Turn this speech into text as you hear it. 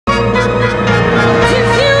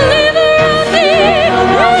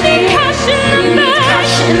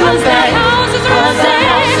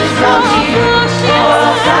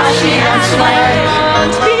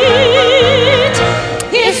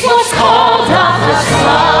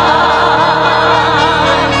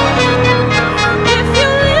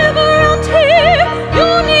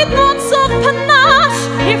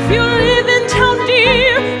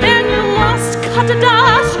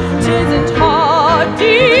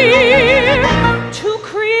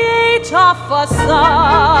a facade.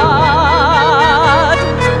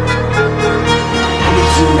 And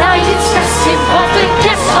tonight it's festive, all the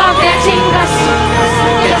guests are getting restive.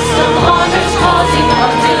 Guest of honor's causing a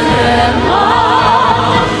dilemma.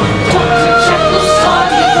 Dr. Jekyll's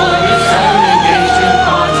sorry for his own engagement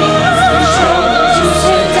party. Betrothed to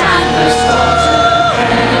Sir Danvers' daughter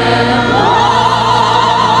Emma.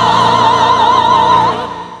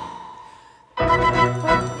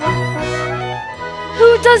 Who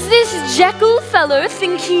does this Jekyll feller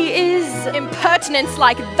think he is? Impertinence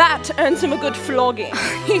like that earns him a good flogging.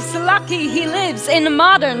 He's lucky he lives in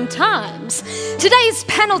modern times. Today's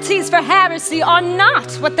penalties for heresy are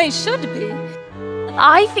not what they should be.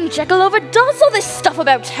 I think Jekyll overdoes all this stuff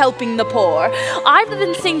about helping the poor. I've lived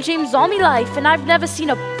in St. James all my life, and I've never seen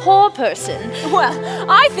a poor person. Well,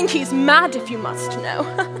 I think he's mad, if you must know.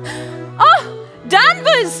 Oh,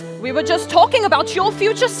 Danvers! We were just talking about your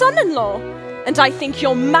future son-in-law. And I think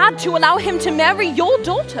you're mad to allow him to marry your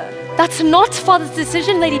daughter. That's not Father's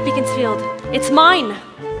decision, Lady Beaconsfield. It's mine.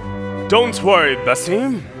 Don't worry,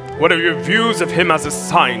 Bessie. What are your views of him as a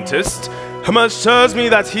scientist? Him assures me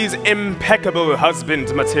that he's impeccable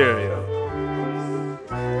husband material.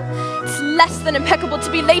 It's less than impeccable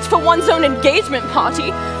to be late for one's own engagement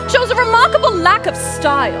party. Shows a remarkable lack of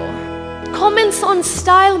style. Comments on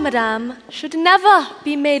style, madame, should never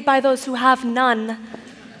be made by those who have none.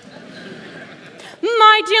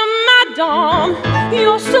 My dear madame,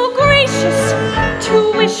 you're so gracious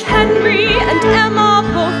to wish Henry and Emma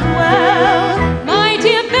both well. My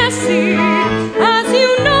dear Bessie, as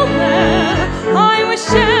you know well, I wish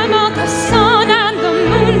Emma the sun and the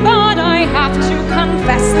moon, but I have to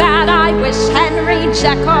confess that I wish Henry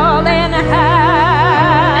Jekyll in hell.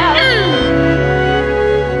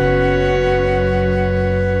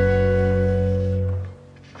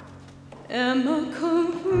 Emma,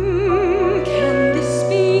 can this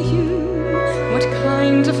be you? What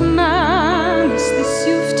kind of man is this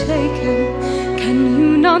you've taken? Can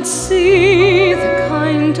you not see the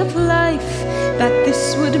kind of life that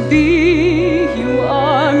this would be? You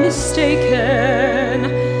are mistaken.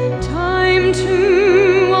 Time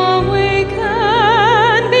to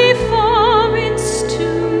awaken before it's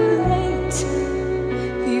too late,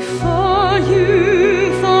 before you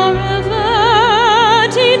forever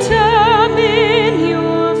determine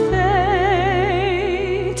your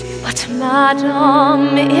fate. But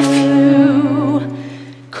madam, if you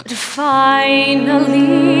could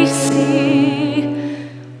finally see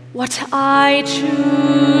what I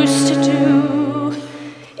choose to do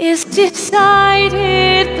is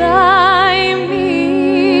decided by me.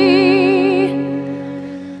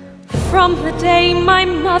 From the day my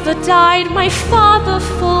mother died, my father,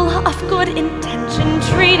 full of good intention,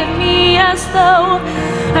 treated me as though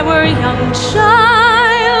I were a young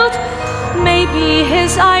child. Maybe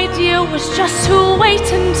his idea was just to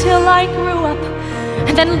wait until I grew up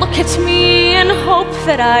and then look at me and hope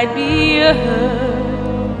that I'd be her.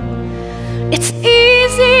 It's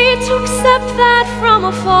easy to accept that from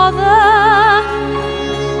a father.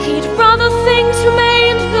 He'd rather things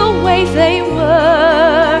remained the way they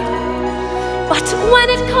were. But when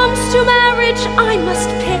it comes to marriage, I must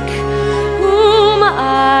pick whom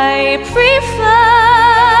I prefer.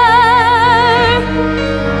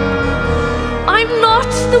 I'm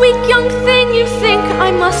not the weak young thing you think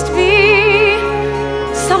I must be.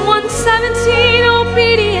 Someone 17,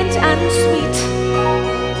 obedient and sweet.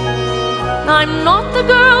 I'm not the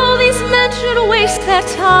girl these men should waste their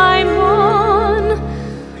time on.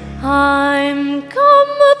 I'm complete.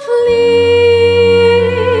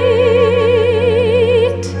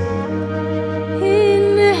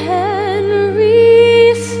 In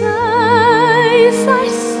Henry's eyes I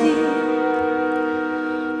see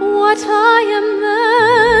what I am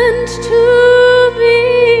meant to be.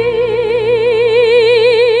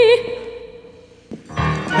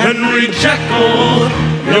 Henry Jekyll,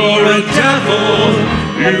 you're a devil.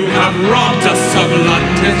 You have robbed us of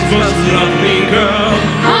London's most lovely girl.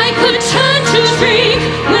 I could turn to drink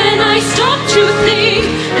when I stop to think.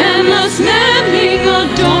 Emma's marrying a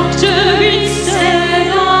doctor instead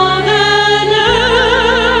of an earl.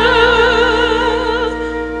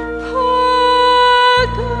 Poor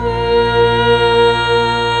girl.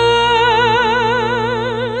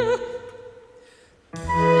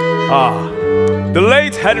 Ah, the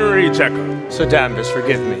late Henry Jekyll. Sir Danvers,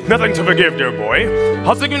 forgive me. Nothing to forgive, dear boy.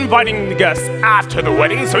 How's it inviting the guests after the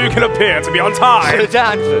wedding so you can appear to be on time? Sir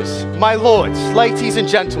Danvers, my lords, ladies and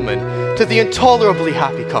gentlemen, to the intolerably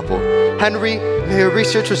happy couple. Henry, may your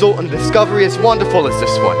research result in a discovery as wonderful as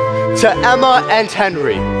this one. To Emma and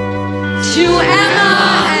Henry. To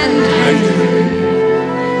Emma and Henry.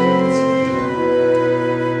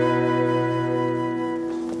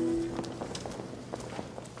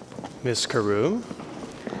 Miss Carew?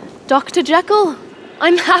 Dr. Jekyll,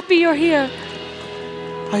 I'm happy you're here.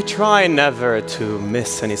 I try never to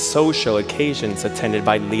miss any social occasions attended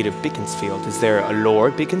by Leader Beaconsfield. Is there a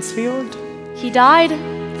Lord Beaconsfield? He died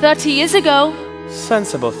 30 years ago.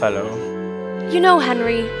 Sensible fellow. You know,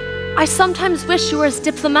 Henry, I sometimes wish you were as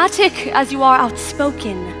diplomatic as you are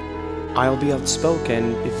outspoken. I'll be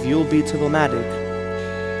outspoken if you'll be diplomatic.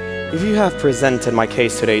 If you have presented my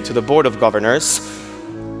case today to the Board of Governors,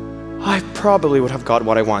 I probably would have got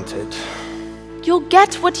what I wanted. You'll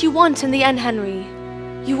get what you want in the end, Henry.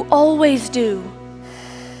 You always do.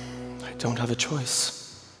 I don't have a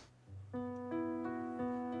choice.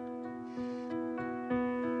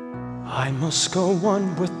 I must go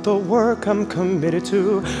on with the work I'm committed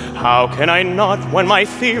to. How can I not when my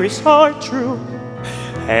theories are true?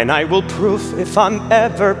 And I will prove if I'm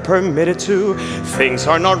ever permitted to. Things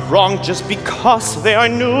are not wrong just because they are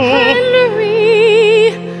new. Henry,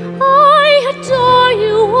 I adore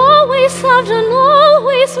you, always have done,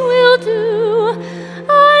 always will do.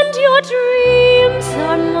 And your dreams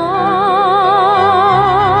are mine.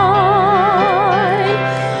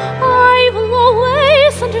 I will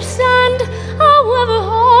always understand, however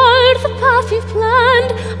hard the path you've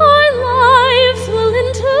planned, our lives will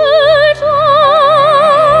intertwine.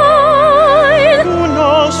 Who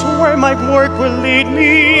knows where my work will lead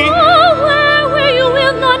me? Oh, where you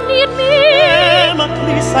will not need me. Emma,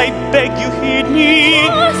 please, I beg you, heed me.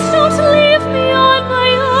 Just don't leave me on my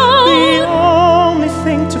own. The only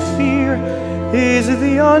thing to fear is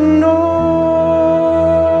the unknown.